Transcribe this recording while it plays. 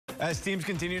As teams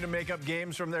continue to make up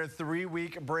games from their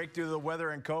 3-week break due to the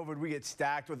weather and COVID, we get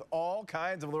stacked with all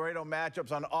kinds of Laredo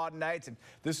matchups on odd nights, and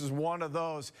this is one of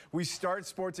those. We start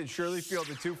sports at Shirley Field,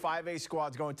 the two 5A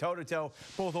squads going toe-to-toe,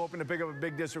 both hoping to pick up a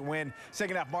big district win.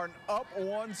 Second half, Martin up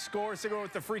one score. Sigurd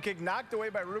with the free kick, knocked away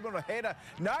by Ruben Ojeda,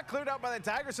 not cleared out by the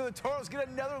Tigers, so the Toros get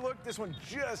another look. This one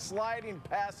just sliding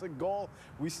past the goal.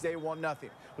 We stay 1-0. Well,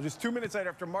 just 2 minutes later,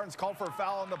 after Martin's called for a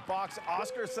foul in the box,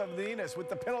 Oscar Salinas with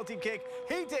the penalty kick.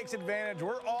 He takes advantage.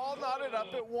 We're all knotted up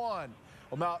at 1.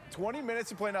 About 20 minutes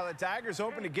to play now. The Tigers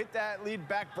hoping to get that lead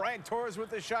back. Brian Torres with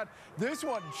the shot. This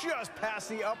one just past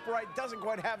the upright. Doesn't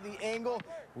quite have the angle.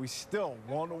 We still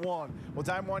 1-1. Well,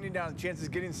 time winding down. Chances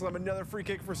getting slim. Another free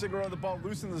kick for Sigurd. The ball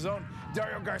loose in the zone.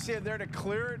 Dario Garcia there to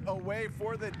clear it away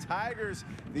for the Tigers.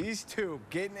 These two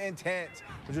getting intense.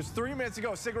 But just 3 minutes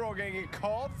ago, Sigurd going to get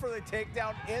called for the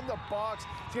takedown in the box.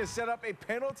 He's going to set up a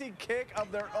penalty kick of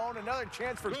their own. Another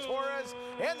chance for Torres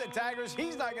and the Tigers.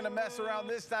 He's not going to mess around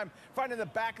this time. Finding the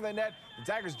back of the net.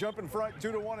 The Tigers jump in front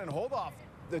 2-1 and hold off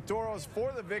the Toros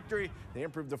for the victory. They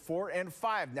improved to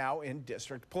 4-5 now in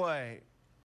district play.